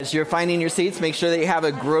As you're finding your seats, make sure that you have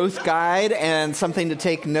a growth guide and something to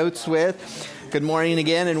take notes with. Good morning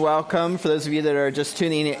again and welcome. For those of you that are just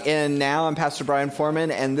tuning in now, I'm Pastor Brian Foreman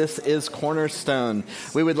and this is Cornerstone.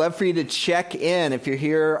 We would love for you to check in. If you're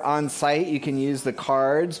here on site, you can use the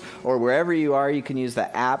cards, or wherever you are, you can use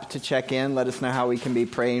the app to check in. Let us know how we can be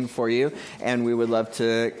praying for you, and we would love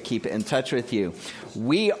to keep in touch with you.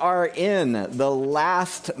 We are in the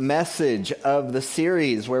last message of the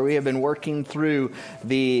series where we have been working through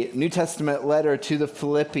the New Testament letter to the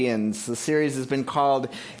Philippians. The series has been called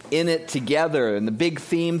In It Together, and the big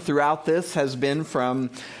theme throughout this has been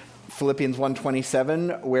from Philippians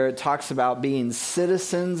 1:27, where it talks about being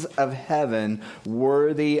citizens of heaven,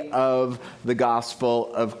 worthy of the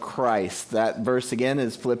gospel of Christ. That verse again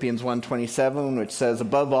is Philippians 1:27, which says,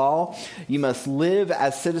 "Above all, you must live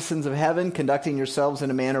as citizens of heaven, conducting yourselves in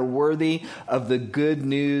a manner worthy of the good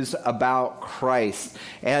news about Christ."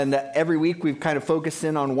 And every week we've kind of focused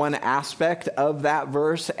in on one aspect of that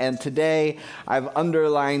verse, and today I've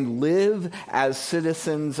underlined live as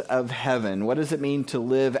citizens of heaven. What does it mean to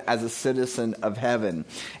live as a citizen of heaven?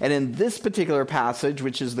 And in this particular passage,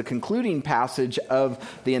 which is the concluding passage of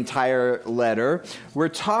the entire letter, we're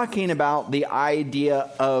talking about the idea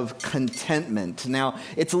of contentment. Now,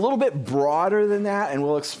 it's a little bit broader than that, and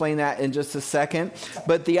we'll explain that in just a second.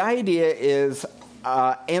 But the idea is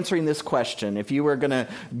answering this question. If you were going to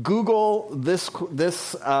Google this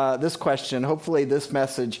question, hopefully this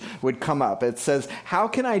message would come up. It says, "How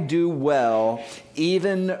can I do well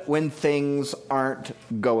even when things aren't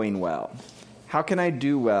going well?" How can I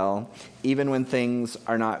do well even when things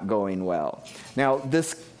are not going well? Now,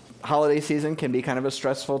 this holiday season can be kind of a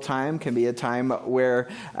stressful time, can be a time where,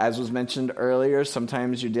 as was mentioned earlier,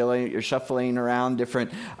 sometimes you're shuffling around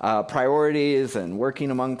different priorities and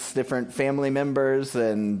working amongst different family members,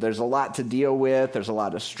 and there's a lot to deal with, there's a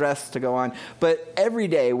lot of stress to go on. But every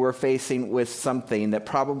day we're facing with something that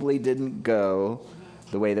probably didn't go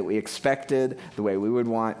the way that we expected, the way we would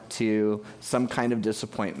want to, some kind of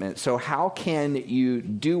disappointment. So how can you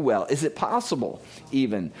do well? Is it possible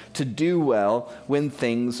even to do well when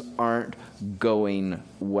things aren't going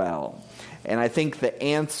well? And I think the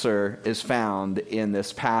answer is found in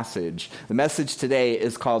this passage. The message today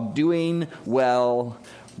is called Doing Well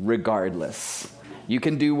Regardless. You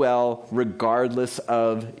can do well regardless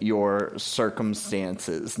of your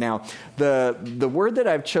circumstances. Now, the word that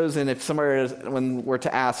I've chosen, when we're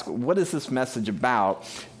to ask, what is this message about,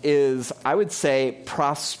 is, I would say,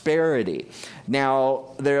 prosperity. Now,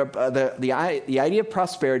 the idea of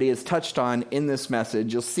prosperity is touched on in this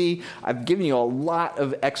message. You'll see I've given you a lot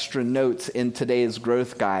of extra notes in today's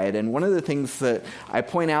growth guide. And one of the things that I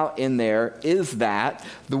point out in there is that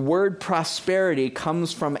the word prosperity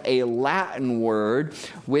comes from a Latin word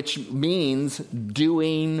which means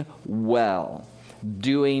doing well.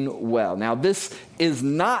 Doing well. Now, this is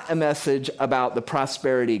not a message about the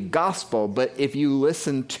prosperity gospel, but if you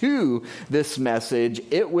listen to this message,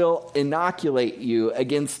 it will inoculate you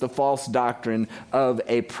against the false doctrine of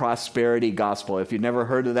a prosperity gospel. If you've never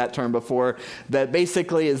heard of that term before, that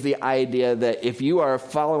basically is the idea that if you are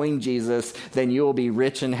following Jesus, then you will be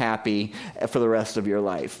rich and happy for the rest of your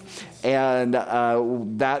life. And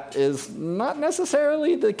that is not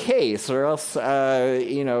necessarily the case, or else,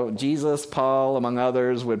 Jesus, Paul, among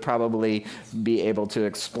others, would probably be able to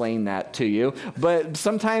explain that to you. But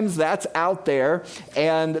sometimes that's out there,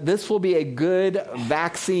 and this will be a good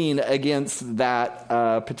vaccine against that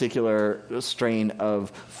particular strain of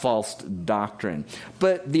false doctrine.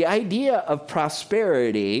 But the idea of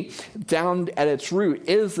prosperity, down at its root,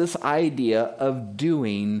 is this idea of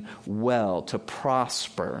doing well. To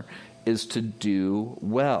prosper is to do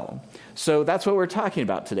well. So that's what we're talking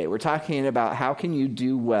about today. We're talking about how can you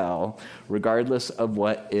do well regardless of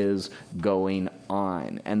what is going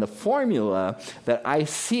on. And the formula that I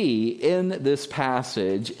see in this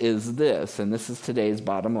passage is this, and this is today's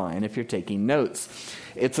bottom line if you're taking notes.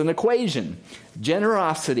 It's an equation.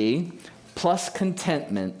 Generosity plus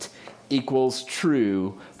contentment equals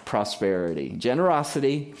true prosperity.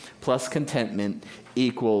 Generosity plus contentment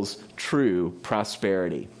equals true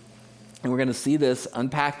prosperity. And we're going to see this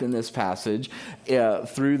unpacked in this passage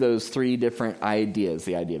through those three different ideas: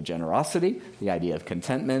 the idea of generosity, the idea of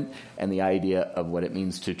contentment, and the idea of what it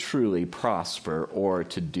means to truly prosper or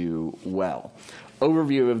to do well.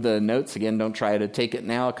 Overview of the notes, again, don't try to take it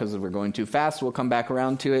now because we're going too fast. We'll come back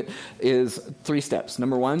around to it, is 3 steps.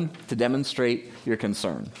 Number 1, to demonstrate your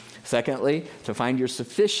concern. Secondly, to find your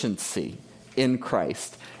sufficiency in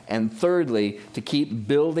Christ. And thirdly, to keep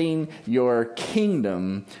building your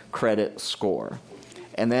kingdom credit score.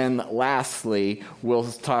 And then lastly, we'll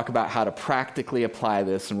talk about how to practically apply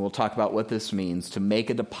this, and we'll talk about what this means to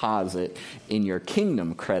make a deposit in your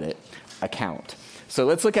kingdom credit account. So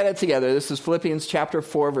let's look at it together. This is Philippians chapter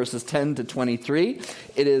 4, verses 10 to 23.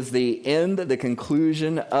 It is the end, the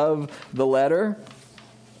conclusion of the letter.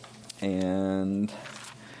 And,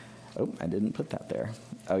 I didn't put that there.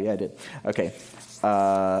 Oh, yeah, I did. Okay.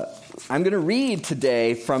 I'm going to read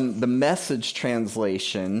today from the Message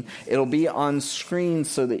translation. It'll be on screen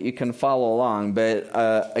so that you can follow along. But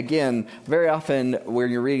again, very often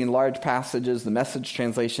when you're reading large passages, the Message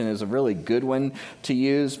translation is a really good one to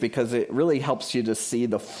use because it really helps you to see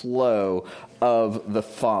the flow of the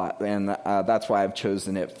thought. And that's why I've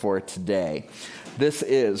chosen it for today. This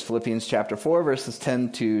is Philippians chapter 4, verses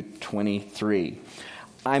 10 to 23.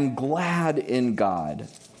 I'm glad in God.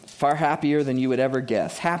 Far happier than you would ever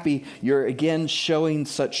guess. Happy you're again showing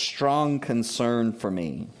such strong concern for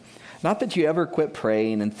me. Not that you ever quit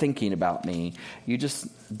praying and thinking about me. You just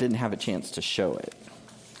didn't have a chance to show it.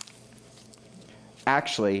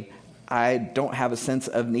 Actually, I don't have a sense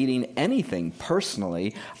of needing anything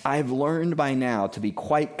personally. I've learned by now to be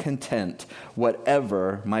quite content,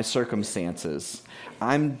 whatever my circumstances.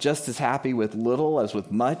 I'm just as happy with little as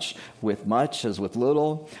with much as with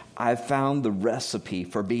little. I've found the recipe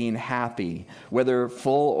for being happy, whether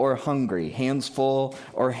full or hungry, hands full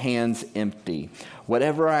or hands empty.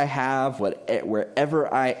 Whatever I have,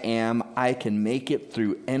 wherever I am, I can make it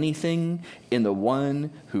through anything in the one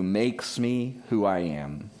who makes me who I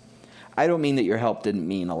am. I don't mean that your help didn't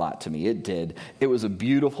mean a lot to me. It did. It was a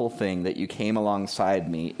beautiful thing that you came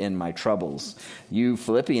alongside me in my troubles. You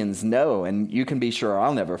Philippians know, and you can be sure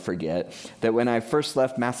I'll never forget, that when I first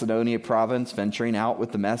left Macedonia province, venturing out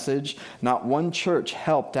with the message, not one church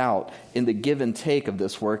helped out in the give and take of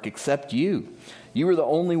this work except you. You were the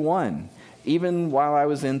only one. Even while I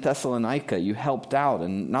was in Thessalonica, you helped out,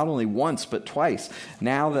 and not only once, but twice.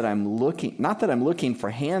 Now that I'm looking, not that I'm looking for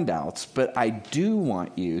handouts, but I do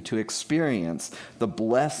want you to experience the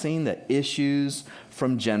blessing that issues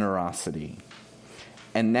from generosity.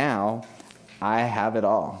 And now, I have it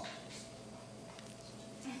all.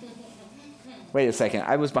 Wait a second,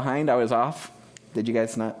 I was behind, I was off? Did you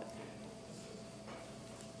guys not?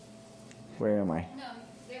 Where am I? No,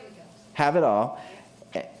 there we go. Have it all.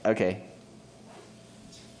 Okay.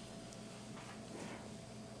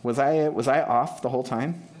 Was I off the whole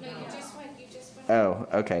time? No, you just went. Oh,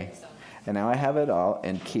 okay. And now I have it all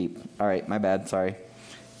and keep. All right, my bad, sorry.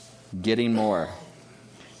 Getting more.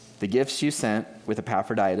 The gifts you sent with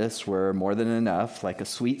Epaphroditus were more than enough, like a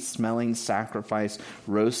sweet-smelling sacrifice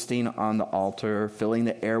roasting on the altar, filling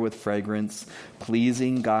the air with fragrance,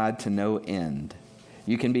 pleasing God to no end.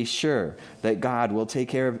 You can be sure that God will take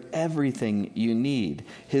care of everything you need,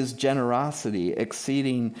 his generosity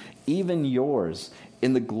exceeding even yours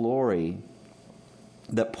in the glory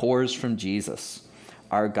that pours from Jesus.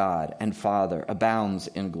 Our God and Father abounds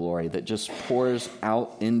in glory that just pours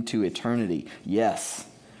out into eternity. Yes.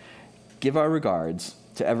 Give our regards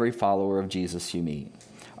to every follower of Jesus you meet.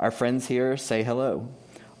 Our friends here say hello.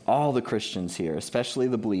 All the Christians here, especially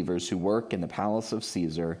the believers who work in the palace of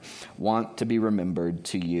Caesar, want to be remembered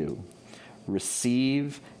to you.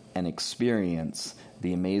 Receive and experience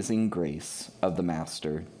the amazing grace of the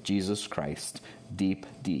Master, Jesus Christ, deep,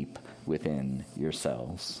 deep within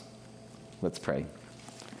yourselves. Let's pray.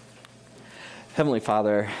 Heavenly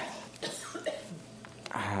Father,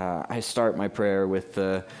 I start my prayer with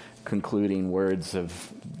the concluding words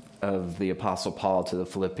of the Apostle Paul to the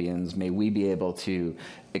Philippians. May we be able to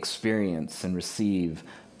experience and receive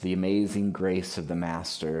the amazing grace of the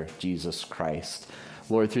Master, Jesus Christ.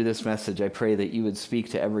 Lord, through this message, I pray that you would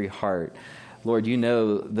speak to every heart. Lord, you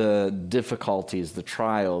know the difficulties, the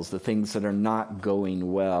trials, the things that are not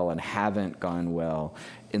going well and haven't gone well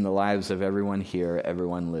in the lives of everyone here,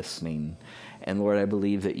 everyone listening. And Lord, I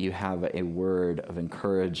believe that you have a word of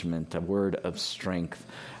encouragement, a word of strength,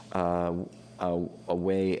 a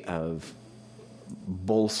way of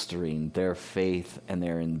bolstering their faith and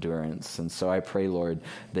their endurance. And so I pray, Lord,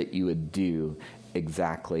 that you would do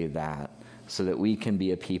exactly that, so that we can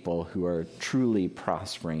be a people who are truly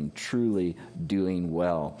prospering, truly doing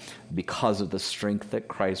well because of the strength that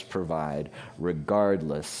Christ provides,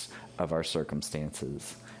 regardless of our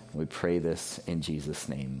circumstances. We pray this in Jesus'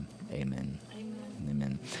 name. Amen. Amen.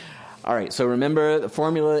 Amen. All right, so remember the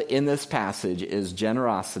formula in this passage is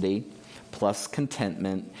generosity plus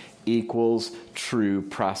contentment equals true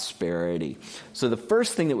prosperity. So the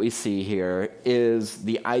first thing that we see here is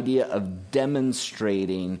the idea of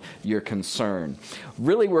demonstrating your concern.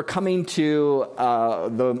 Really, we're coming to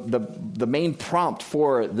the main prompt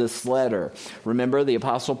for this letter. Remember, the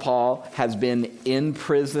Apostle Paul has been in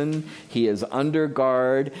prison. He is under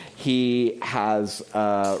guard. He has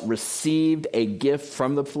received a gift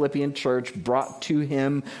from the Philippian church brought to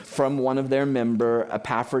him from one of their member,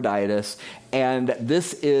 Epaphroditus. And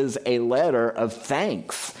this is a letter of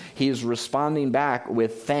thanks. He's responding back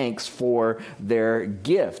with thanks for their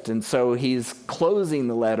gift. And so he's closing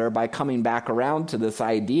the letter by coming back around to this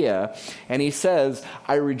idea. And he says,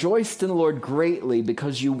 I rejoiced in the Lord greatly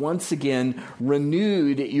because you once again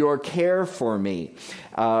renewed your care for me.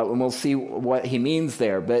 And we'll see what he means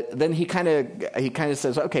there. But then he kind of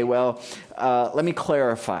says, okay, well, let me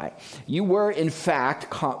clarify. You were, in fact,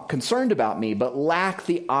 concerned about me, but lacked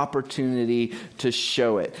the opportunity to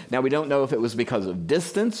show it. Now, we don't know if it was because of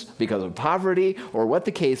distance, because of poverty, or what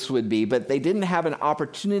the case would be, but they didn't have an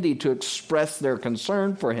opportunity to express their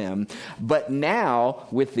concern for him. But now,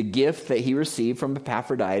 with the gift that he received from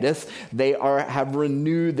Epaphroditus, they have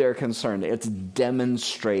renewed their concern. It's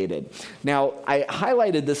demonstrated. Now, I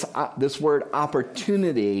highlighted this word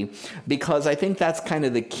opportunity because I think that's kind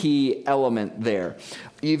of the key element there.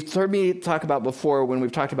 You've heard me talk about before when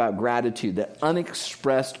we've talked about gratitude, that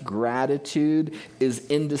unexpressed gratitude is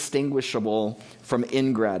indistinguishable from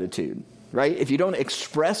ingratitude. Right? If you don't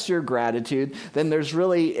express your gratitude, then there's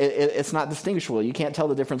really, it's not distinguishable. You can't tell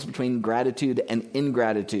the difference between gratitude and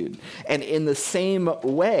ingratitude. And in the same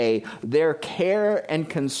way, their care and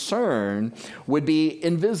concern would be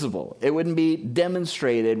invisible. It wouldn't be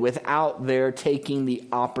demonstrated without their taking the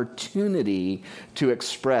opportunity to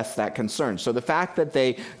express that concern. So the fact that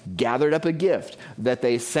they gathered up a gift, that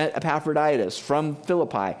they sent Epaphroditus from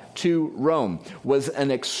Philippi to Rome, was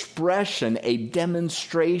an expression, a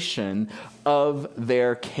demonstration of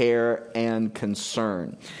their care and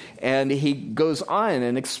concern. And he goes on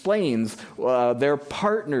and explains their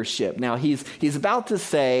partnership. Now, he's about to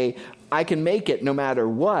say, I can make it no matter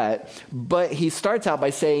what, but he starts out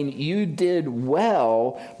by saying, you did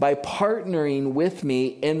well by partnering with me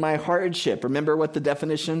in my hardship. Remember what the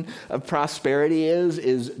definition of prosperity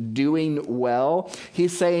is doing well.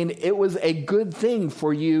 He's saying it was a good thing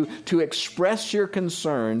for you to express your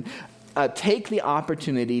concern, take the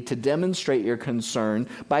opportunity to demonstrate your concern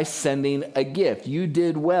by sending a gift. You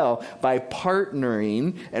did well by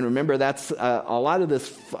partnering. And remember, that's a lot of this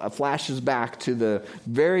flashes back to the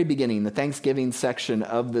very beginning, the Thanksgiving section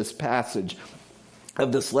of this passage,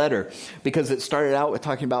 of this letter, because it started out with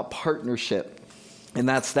talking about partnership. And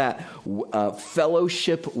that's that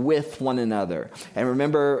fellowship with one another. And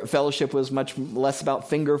remember, fellowship was much less about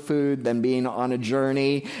finger food than being on a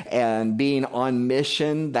journey and being on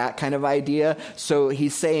mission, that kind of idea. So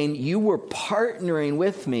he's saying, you were partnering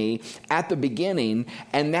with me at the beginning,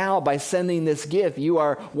 and now by sending this gift, you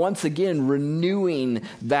are once again renewing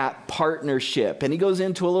that partnership. And he goes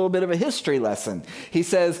into a little bit of a history lesson. He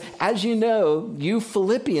says, as you know, you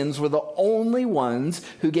Philippians were the only ones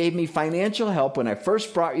who gave me financial help when I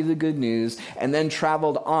first brought you the good news and then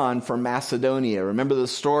traveled on from Macedonia. Remember the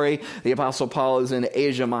story? The Apostle Paul is in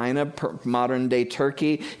Asia Minor, modern day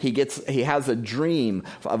Turkey. He has a dream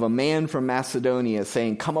of a man from Macedonia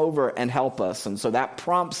saying, come over and help us. And so that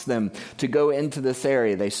prompts them to go into this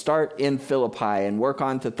area. They start in Philippi and work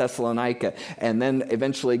on to Thessalonica, and then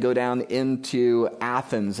eventually go down into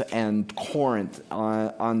Athens and Corinth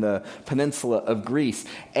on the peninsula of Greece.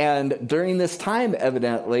 And during this time,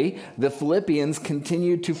 evidently, the Philippians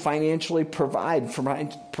continued to financially provide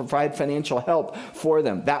financial help for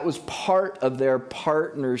them. That was part of their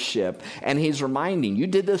partnership. And he's reminding, you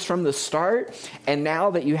did this from the start, and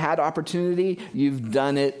now that you had opportunity, you've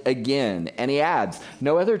done it again. And he adds,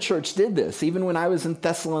 no other church did this. Even when I was in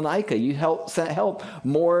Thessalonica, you sent help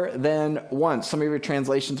more than once. Some of your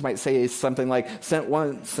translations might say something like sent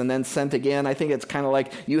once and then sent again. I think it's kind of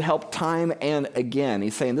like you helped time and again.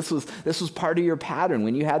 He's saying this was part of your pattern.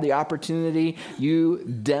 When you had the opportunity, you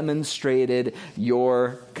demonstrated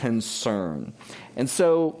your concern. And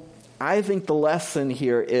so I think the lesson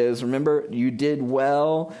here is, remember, you did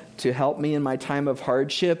well to help me in my time of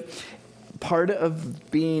hardship. Part of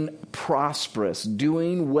being prosperous,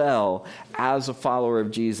 doing well as a follower of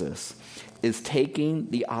Jesus, is taking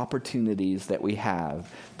the opportunities that we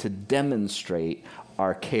have to demonstrate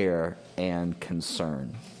our care and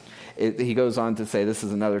concern. He goes on to say, this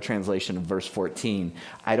is another translation of verse 14,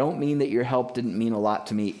 I don't mean that your help didn't mean a lot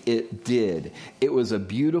to me. It did. It was a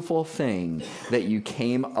beautiful thing that you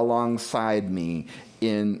came alongside me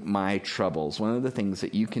in my troubles. One of the things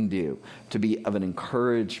that you can do to be of an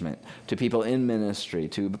encouragement to people in ministry,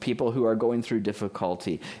 to people who are going through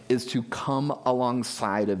difficulty, is to come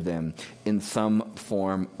alongside of them in some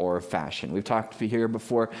form or fashion. We've talked here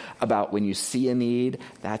before about when you see a need,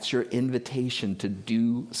 that's your invitation to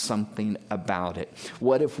do something about it.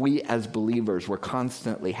 What if we as believers were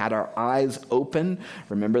constantly had our eyes open?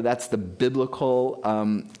 Remember, that's the biblical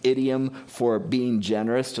idiom for being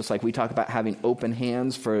generous, just like we talk about having open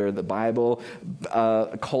hands for the Bible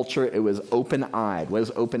culture. It was open-eyed. What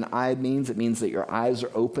does open-eyed means? It means that your eyes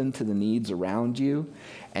are open to the needs around you,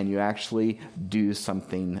 and you actually do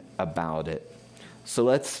something about it. So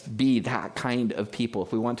let's be that kind of people.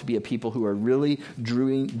 If we want to be a people who are really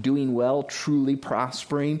doing well, truly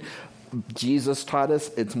prospering, Jesus taught us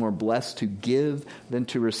it's more blessed to give than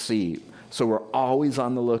to receive. So we're always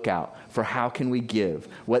on the lookout for how can we give?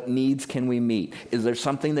 What needs can we meet? Is there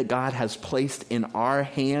something that God has placed in our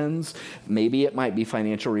hands? Maybe it might be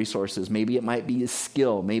financial resources. Maybe it might be a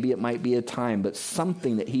skill. Maybe it might be a time. But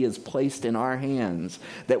something that he has placed in our hands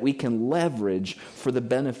that we can leverage for the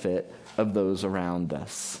benefit of those around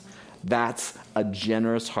us. That's a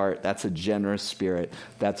generous heart. That's a generous spirit.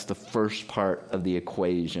 That's the first part of the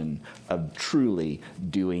equation of truly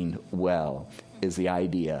doing well, is the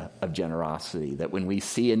idea of generosity, that when we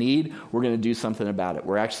see a need, we're going to do something about it.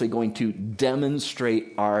 We're actually going to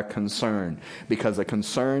demonstrate our concern, because a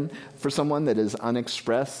concern for someone that is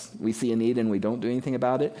unexpressed, we see a need and we don't do anything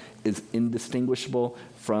about it, is indistinguishable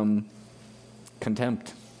from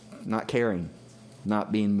contempt, not caring,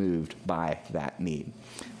 not being moved by that need.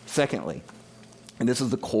 Secondly, and this is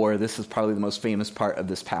the core, this is probably the most famous part of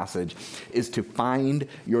this passage, is to find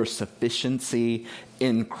your sufficiency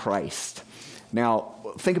in Christ. Now,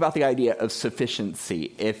 think about the idea of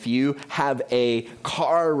sufficiency. If you have a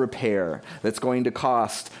car repair that's going to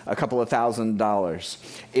cost a couple of $1,000s,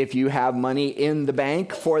 if you have money in the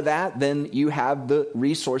bank for that, then you have the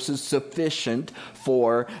resources sufficient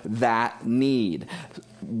for that need.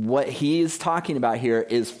 What he's talking about here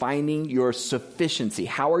is finding your sufficiency.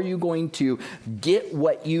 How are you going to get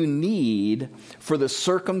what you need for the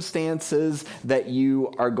circumstances that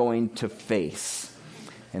you are going to face?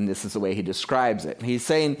 And this is the way he describes it. He's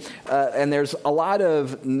saying, and there's a lot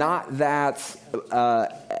of not that's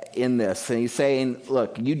in this. And he's saying,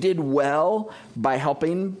 look, you did well by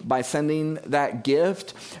helping, by sending that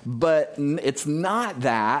gift, but it's not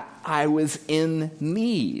that I was in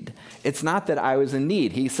need. It's not that I was in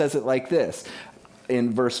need. He says it like this.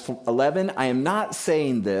 In verse 11, I am not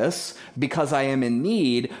saying this because I am in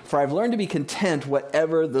need, for I've learned to be content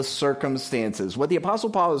whatever the circumstances. What the Apostle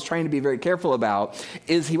Paul is trying to be very careful about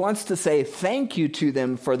is he wants to say thank you to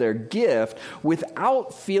them for their gift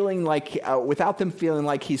without them feeling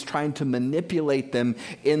like he's trying to manipulate them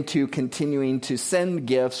into continuing to send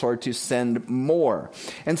gifts or to send more.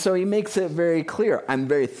 And so he makes it very clear. I'm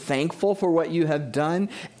very thankful for what you have done.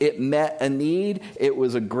 It met a need. It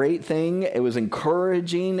was a great thing. It was encouraging.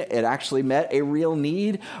 It actually met a real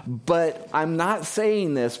need, but I'm not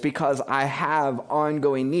saying this because I have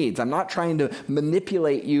ongoing needs. I'm not trying to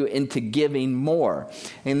manipulate you into giving more.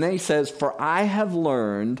 And then he says, for I have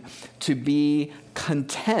learned to be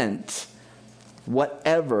content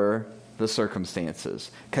whatever the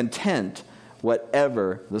circumstances. Content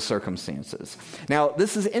whatever the circumstances. Now,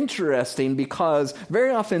 this is interesting because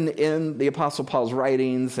very often in the Apostle Paul's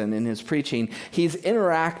writings and in his preaching, he's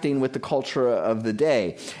interacting with the culture of the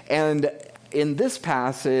day. And in this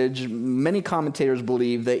passage, many commentators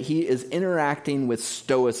believe that he is interacting with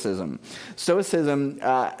Stoicism. Stoicism,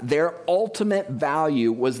 their ultimate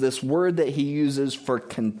value was this word that he uses for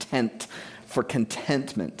content, for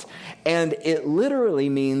contentment. And it literally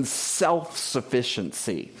means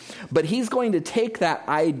self-sufficiency. But he's going to take that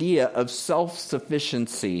idea of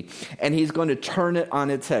self-sufficiency and he's going to turn it on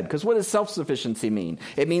its head. Because what does self-sufficiency mean?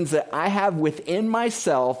 It means that I have within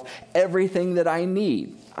myself everything that I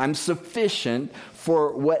need. I'm sufficient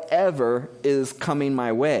for whatever is coming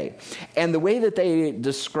my way. And the way that they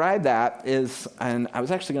describe that is, and I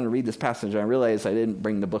was actually going to read this passage, and I realized I didn't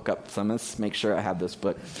bring the book up, so I'm going to make sure I have this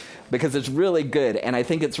book, because it's really good, and I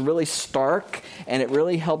think it's really stark, and it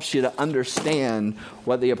really helps you to understand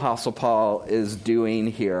what the Apostle Paul is doing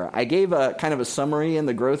here. I gave a kind of a summary in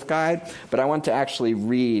the growth guide, but I want to actually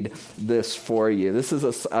read this for you. This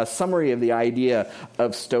is a summary of the idea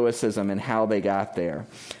of Stoicism and how they got there.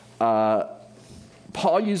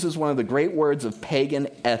 Paul uses one of the great words of pagan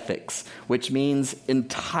ethics, which means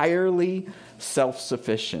entirely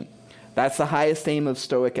self-sufficient. That's the highest aim of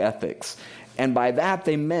Stoic ethics. And by that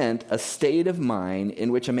they meant a state of mind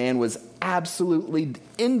in which a man was absolutely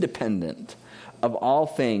independent of all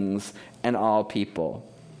things and all people.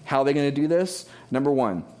 How are they going to do this? Number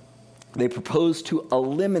one, they propose to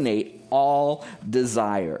eliminate all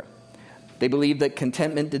desire. They believe that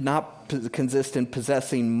contentment did not consist in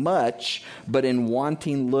possessing much, but in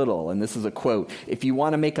wanting little. And this is a quote. If you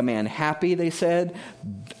want to make a man happy, they said,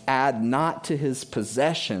 add not to his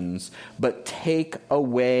possessions, but take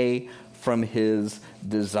away from his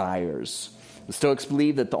desires. The Stoics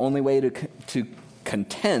believed that the only way to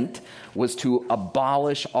content was to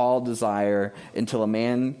abolish all desire until a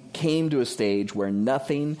man came to a stage where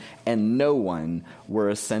nothing and no one were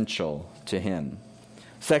essential to him.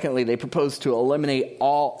 Secondly, they proposed to eliminate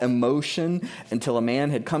all emotion until a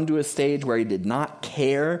man had come to a stage where he did not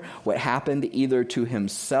care what happened either to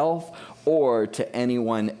himself or to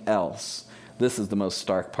anyone else. This is the most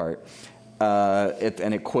stark part.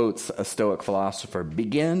 And it quotes a Stoic philosopher.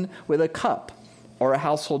 Begin with a cup or a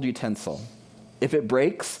household utensil. If it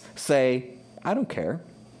breaks, say, I don't care.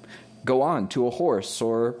 Go on to a horse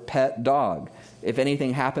or pet dog. If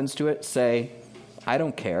anything happens to it, say, I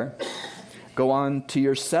don't care. Go on to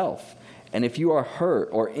yourself. And if you are hurt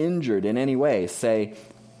or injured in any way, say,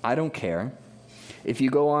 I don't care. If you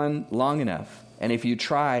go on long enough, and if you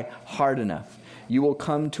try hard enough, you will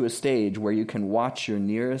come to a stage where you can watch your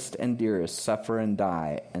nearest and dearest suffer and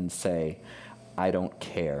die and say, I don't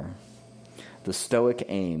care. The Stoic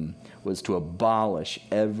aim was to abolish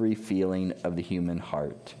every feeling of the human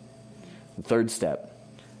heart. The third step,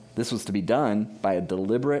 this was to be done by a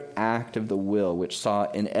deliberate act of the will, which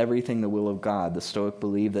saw in everything the will of God. The Stoic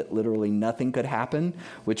believed that literally nothing could happen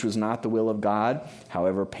which was not the will of God.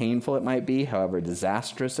 However painful it might be, however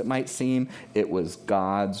disastrous it might seem, it was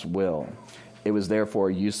God's will. It was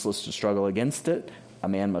therefore useless to struggle against it. A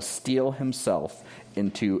man must steel himself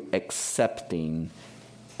into accepting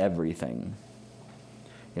everything.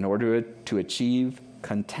 In order to achieve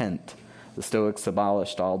content, the Stoics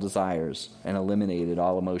abolished all desires and eliminated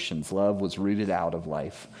all emotions. Love was rooted out of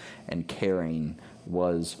life, and caring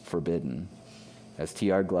was forbidden. As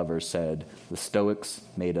T.R. Glover said, the Stoics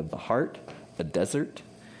made of the heart a desert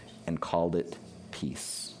and called it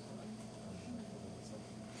peace.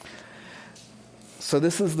 So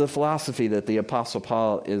this is the philosophy that the Apostle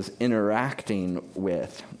Paul is interacting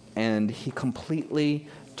with, and he completely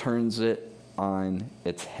turns it on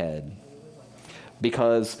its head.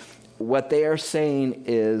 Because what they are saying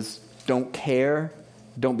is, don't care,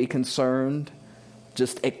 don't be concerned,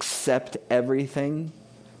 just accept everything.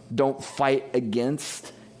 Don't fight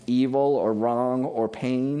against evil or wrong or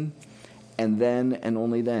pain, and then and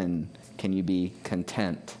only then can you be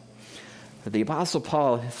content. The Apostle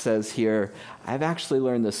Paul says here, I've actually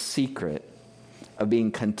learned the secret of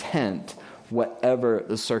being content whatever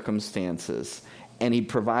the circumstances. And he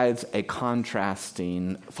provides a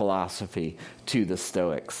contrasting philosophy to the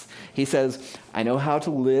Stoics. He says, I know how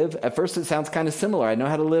to live. At first it sounds kind of similar. I know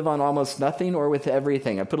how to live on almost nothing or with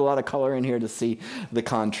everything. I put a lot of color in here to see the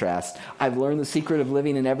contrast. I've learned the secret of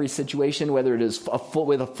living in every situation, whether it is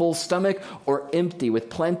with a full stomach or empty, with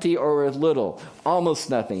plenty or with little.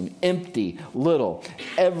 Almost nothing, empty, little,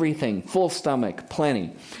 everything, full stomach,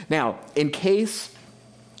 plenty. Now, in case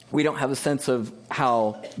we don't have a sense of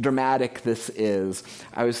how dramatic this is,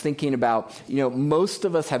 I was thinking about, most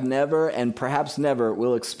of us have never and perhaps never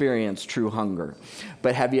will experience true hunger.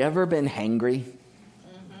 But have you ever been hangry?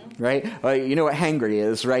 Right? You know what hangry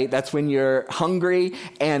is, right? That's when you're hungry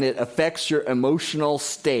and it affects your emotional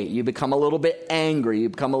state. You become a little bit angry. You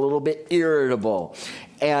become a little bit irritable.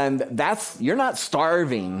 And you're not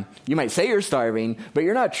starving. You might say you're starving, but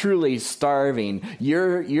you're not truly starving.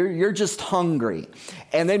 You're just hungry.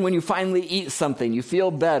 And then when you finally eat something, you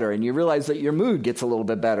feel better and you realize that your mood gets a little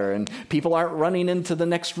bit better and people aren't running into the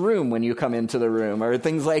next room when you come into the room or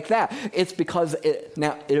things like that. It's because it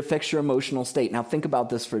affects your emotional state. Now think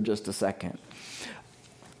about this for just a second.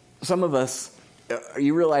 Some of us,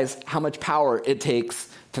 you realize how much power it takes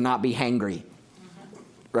to not be hangry,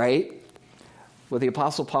 right? What the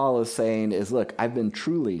Apostle Paul is saying is, look, I've been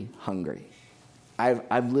truly hungry.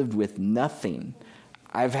 I've lived with nothing.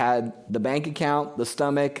 I've had the bank account, the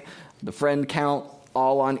stomach, the friend count,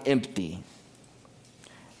 all on empty.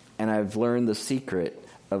 And I've learned the secret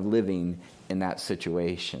of living in that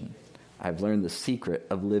situation. I've learned the secret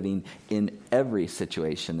of living in every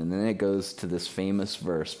situation. And then it goes to this famous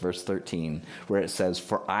verse 13, where it says,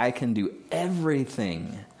 for I can do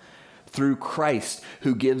everything through Christ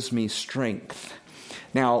who gives me strength.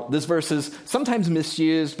 Now, this verse is sometimes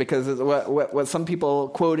misused because what some people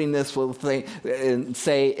quoting this will say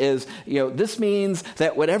is, this means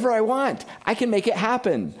that whatever I want, I can make it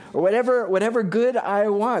happen. Or whatever good I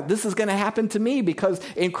want, this is going to happen to me because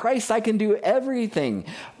in Christ I can do everything.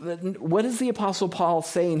 What is the Apostle Paul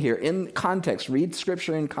saying here? In context, read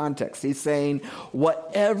Scripture in context. He's saying,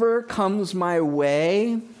 whatever comes my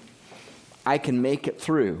way, I can make it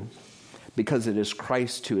through because it is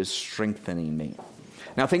Christ who is strengthening me.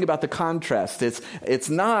 Now think about the contrast. It's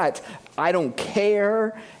not, I don't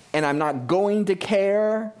care and I'm not going to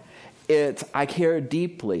care. It's, I care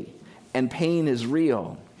deeply and pain is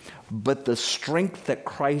real. But the strength that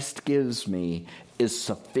Christ gives me is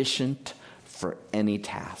sufficient for any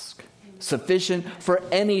task. Sufficient for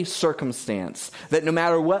any circumstance, that no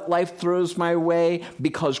matter what life throws my way,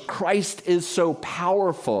 because Christ is so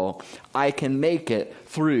powerful, I can make it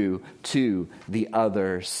through to the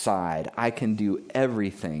other side. I can do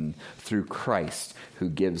everything through Christ who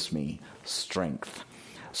gives me strength.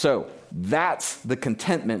 So that's the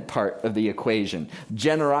contentment part of the equation.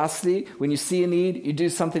 Generosity, when you see a need, you do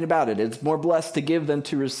something about it. It's more blessed to give than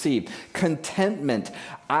to receive. Contentment,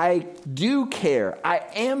 I do care. I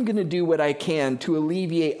am going to do what I can to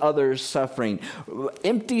alleviate others' suffering.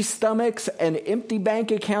 Empty stomachs and empty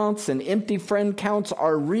bank accounts and empty friend counts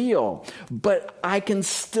are real, but I can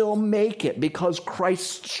still make it because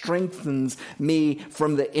Christ strengthens me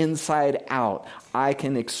from the inside out. I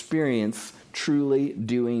can experience truly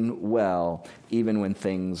doing well even when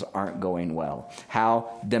things aren't going well. How?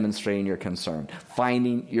 Demonstrating your concern.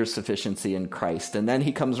 Finding your sufficiency in Christ. And then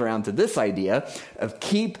he comes around to this idea of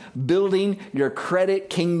keep building your credit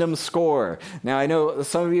kingdom score. Now, I know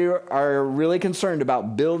some of you are really concerned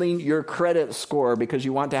about building your credit score because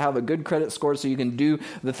you want to have a good credit score so you can do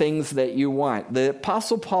the things that you want. The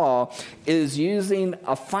Apostle Paul is using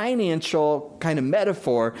a financial kind of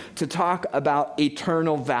metaphor to talk about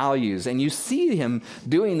eternal values. And you see him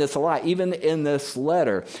doing this a lot, even in this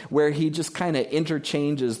letter, where he just kind of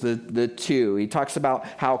interchanges the two. He talks about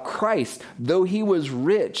how Christ, though he was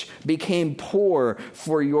rich, became poor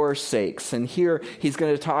for your sakes. And here he's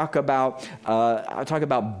going to talk about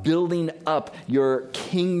building up your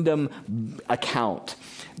kingdom account.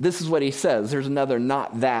 This is what he says. There's another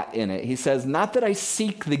not that in it. He says, not that I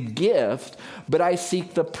seek the gift, but I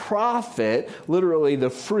seek the profit, literally the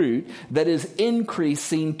fruit, that is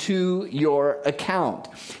increasing to your account.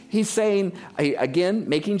 He's saying, again,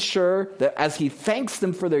 making sure that as he thanks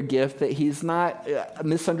them for their gift, that he's not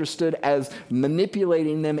misunderstood as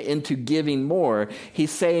manipulating them into giving more.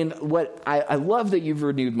 He's saying, what I love that you've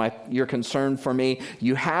renewed your concern for me.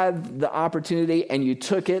 You had the opportunity and you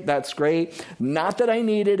took it. That's great. Not that I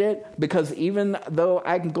needed it, because even though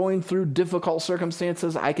I'm going through difficult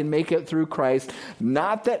circumstances, I can make it through Christ.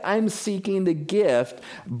 Not that I'm seeking the gift,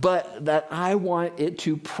 but that I want it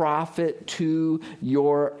to profit to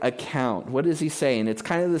your account. What is he saying? It's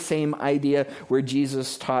kind of the same idea where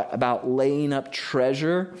Jesus taught about laying up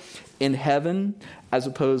treasure in heaven as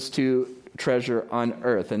opposed to treasure on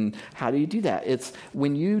earth. And how do you do that? It's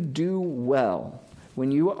when you do well,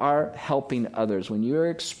 when you are helping others, when you are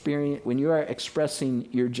expressing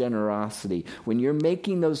your generosity, when you're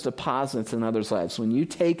making those deposits in others' lives, when you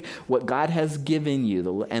take what God has given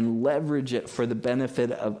you and leverage it for the benefit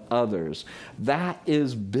of others, that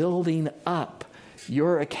is building up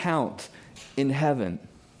your account in heaven.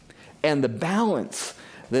 And the balance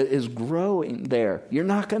that is growing there, you're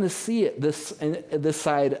not going to see it this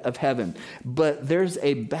side of heaven, but there's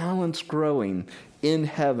a balance growing in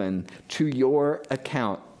heaven to your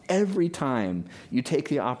account every time you take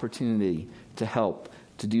the opportunity to help,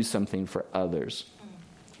 to do something for others.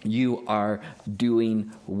 You are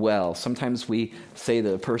doing well. Sometimes we say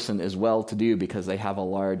that a person is well-to-do because they have a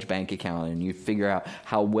large bank account, and you figure out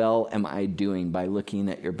how well am I doing by looking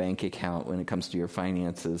at your bank account when it comes to your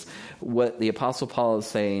finances. What the Apostle Paul is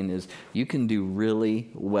saying is you can do really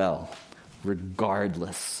well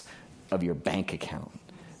regardless of your bank account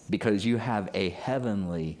because you have a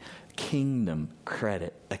heavenly kingdom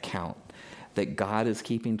credit account that God is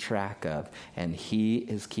keeping track of, and he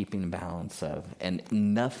is keeping balance of. And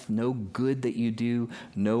no good that you do,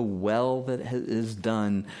 no well that is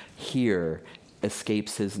done here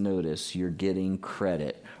escapes his notice. You're getting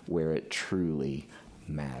credit where it truly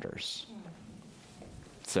matters.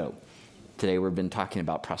 So, today we've been talking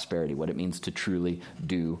about prosperity, what it means to truly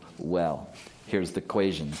do well. Here's the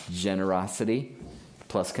equation. Generosity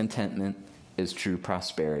plus contentment is true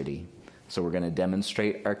prosperity. So we're going to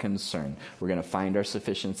demonstrate our concern. We're going to find our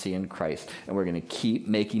sufficiency in Christ. And we're going to keep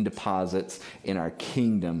making deposits in our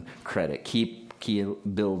kingdom credit. Keep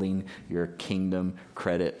building your kingdom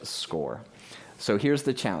credit score. So here's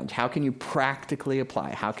the challenge. How can you practically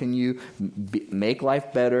apply? How can you make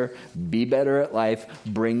life better, be better at life,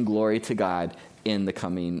 bring glory to God in the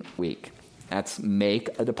coming week? That's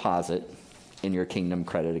make a deposit in your kingdom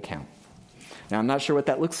credit account. Now, I'm not sure what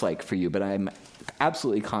that looks like for you, but I'm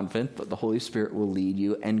absolutely confident that the Holy Spirit will lead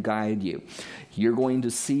you and guide you. You're going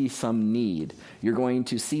to see some need. You're going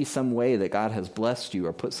to see some way that God has blessed you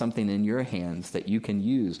or put something in your hands that you can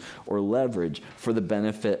use or leverage for the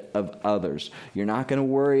benefit of others. You're not going to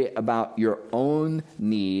worry about your own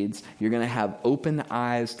needs. You're going to have open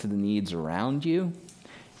eyes to the needs around you,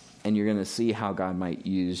 and you're going to see how God might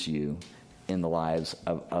use you in the lives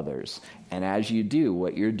of others. And as you do,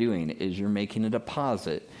 what you're doing is you're making a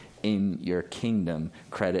deposit in your kingdom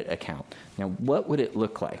credit account. Now, what would it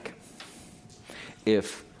look like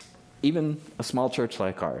if even a small church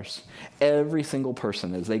like ours, every single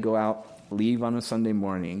person as they go out, leave on a Sunday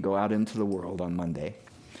morning, go out into the world on Monday,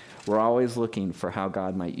 we're always looking for how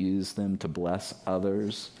God might use them to bless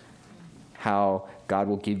others, how God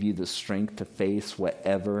will give you the strength to face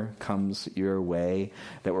whatever comes your way,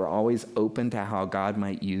 that we're always open to how God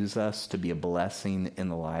might use us to be a blessing in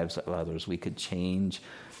the lives of others. We could change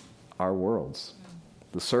our worlds.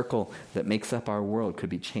 The circle that makes up our world could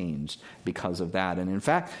be changed because of that. And in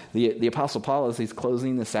fact, the Apostle Paul, as he's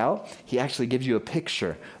closing this out, he actually gives you a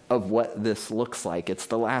picture of what this looks like. It's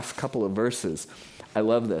the last couple of verses. I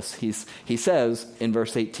love this. He says in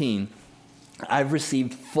verse 18, I've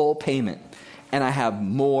received full payment, and I have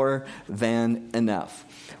more than enough.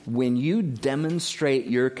 When you demonstrate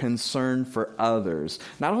your concern for others,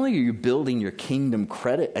 not only are you building your kingdom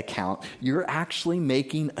credit account, you're actually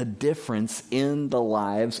making a difference in the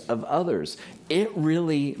lives of others. It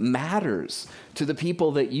really matters to the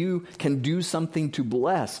people that you can do something to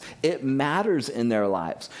bless. It matters in their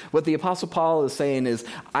lives. What the Apostle Paul is saying is,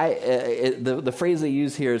 the phrase they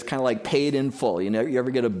use here is kind of like paid in full. You know, you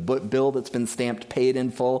ever get a bill that's been stamped paid in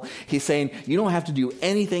full? He's saying, you don't have to do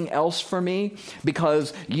anything else for me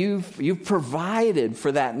because you've provided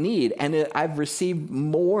for that need, and I've received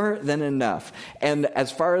more than enough. And as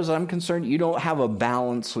far as I'm concerned, you don't have a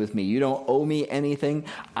balance with me. You don't owe me anything.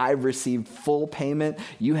 I've received full payment.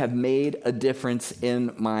 You have made a difference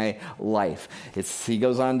in my life. He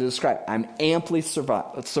goes on to describe, I'm amply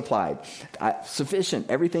supplied,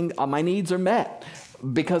 sufficient. Everything, all my needs are met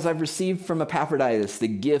because I've received from Epaphroditus the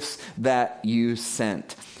gifts that you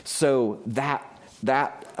sent. So that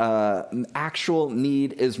actual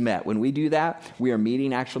need is met. When we do that, we are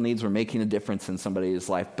meeting actual needs. We're making a difference in somebody's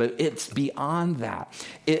life. But it's beyond that.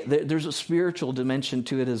 There's a spiritual dimension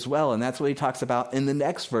to it as well. And that's what he talks about in the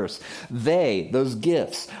next verse. Those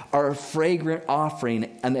gifts, are a fragrant offering,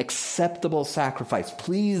 an acceptable sacrifice,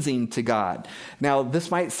 pleasing to God. Now, this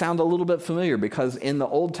might sound a little bit familiar because in the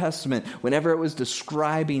Old Testament, whenever it was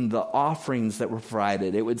describing the offerings that were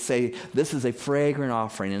provided, it would say, this is a fragrant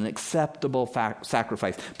offering, an acceptable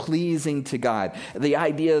sacrifice, pleasing to God. The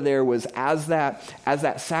idea there was as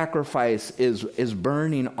that sacrifice is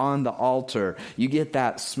burning on the altar, you get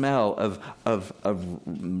that smell of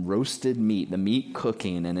roasted meat, the meat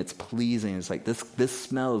cooking, and it's pleasing. It's like this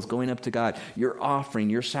smell is going up to God. Your offering,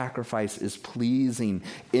 your sacrifice is pleasing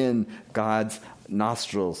in God's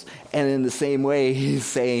nostrils. And in the same way, he's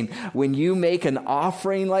saying, when you make an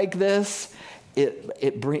offering like this,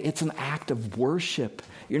 it's an act of worship.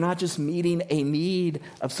 You're not just meeting a need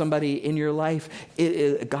of somebody in your life.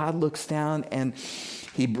 God looks down and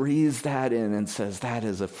he breathes that in and says, that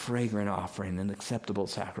is a fragrant offering, an acceptable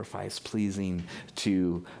sacrifice, pleasing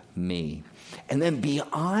to me. And then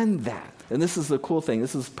beyond that, and this is the cool thing,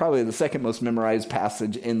 this is probably the second most memorized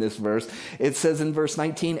passage in this verse. It says in verse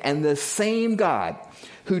 19, and the same God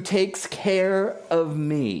who takes care of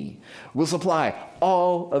me will supply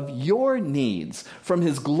all of your needs from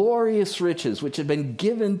his glorious riches, which have been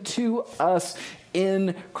given to us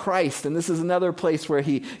in Christ. And this is another place where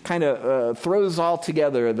he kind of throws all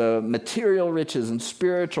together the material riches and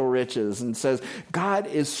spiritual riches and says, God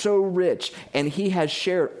is so rich and he has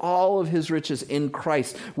shared all of his riches in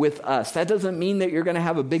Christ with us. That doesn't mean that you're going to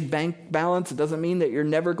have a big bank balance. It doesn't mean that you're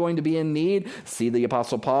never going to be in need. See the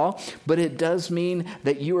Apostle Paul. But it does mean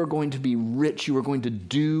that you are going to be rich. You are going to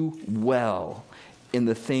do well in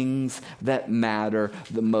the things that matter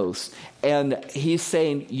the most. And he's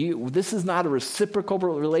saying, this is not a reciprocal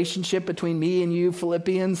relationship between me and you,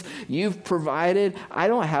 Philippians. You've provided. I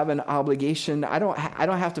don't have an obligation. I don't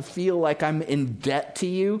have to feel like I'm in debt to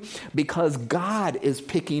you because God is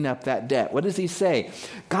picking up that debt. What does he say?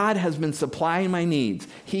 God has been supplying my needs.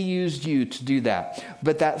 He used you to do that.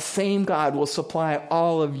 But that same God will supply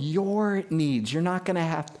all of your needs. You're not going to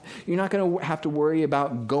have to worry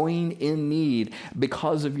about going in need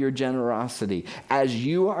because of your generosity. As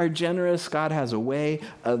you are generous, God has a way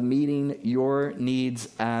of meeting your needs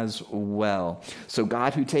as well. So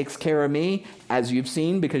God, who takes care of me, as you've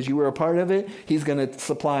seen, because you were a part of it, he's going to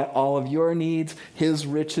supply all of your needs. His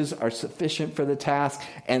riches are sufficient for the task,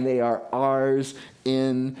 and they are ours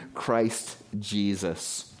in Christ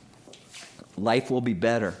Jesus. Life will be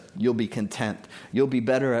better. You'll be content. You'll be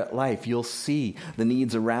better at life. You'll see the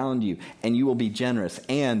needs around you, and you will be generous,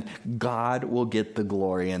 and God will get the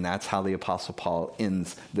glory. And that's how the Apostle Paul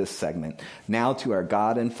ends this segment. Now to our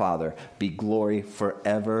God and Father be glory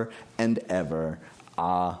forever and ever.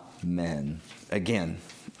 Amen. Again,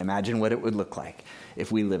 imagine what it would look like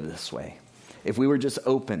if we live this way. If we were just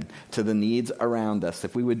open to the needs around us,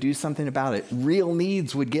 if we would do something about it, real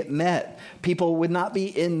needs would get met. People would not be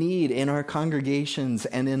in need in our congregations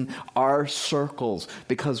and in our circles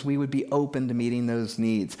because we would be open to meeting those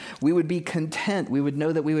needs. We would be content. We would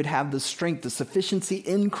know that we would have the strength, the sufficiency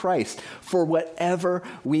in Christ for whatever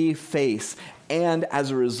we face. And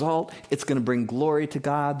as a result, it's going to bring glory to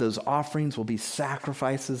God. Those offerings will be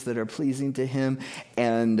sacrifices that are pleasing to him,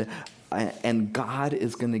 and God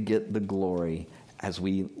is going to get the glory as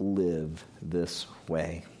we live this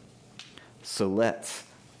way. So let's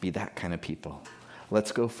be that kind of people.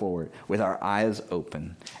 Let's go forward with our eyes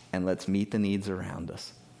open, and let's meet the needs around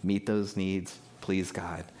us. Meet those needs, please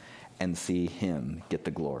God, and see him get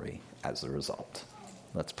the glory as a result.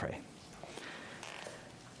 Let's pray.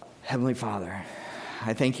 Heavenly Father,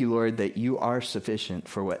 I thank you, Lord, that you are sufficient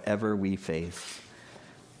for whatever we face.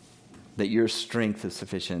 That your strength is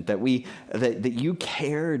sufficient, that you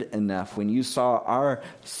cared enough when you saw our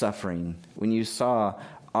suffering, when you saw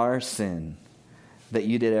our sin, that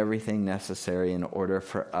you did everything necessary in order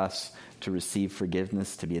for us to receive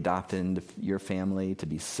forgiveness, to be adopted into your family, to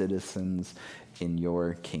be citizens in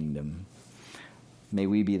your kingdom. May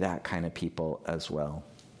we be that kind of people as well.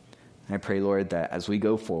 I pray, Lord, that as we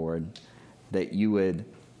go forward, that you would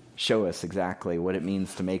show us exactly what it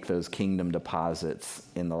means to make those kingdom deposits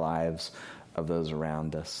in the lives of those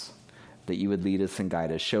around us. That you would lead us and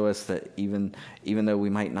guide us. Show us that even though we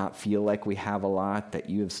might not feel like we have a lot, that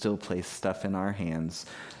you have still placed stuff in our hands,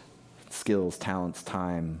 skills, talents,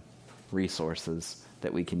 time, resources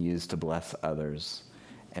that we can use to bless others.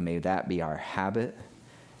 And may that be our habit,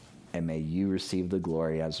 and may you receive the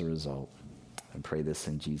glory as a result. I pray this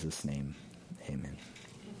in Jesus' name. Amen.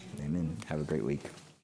 Amen. Have a great week.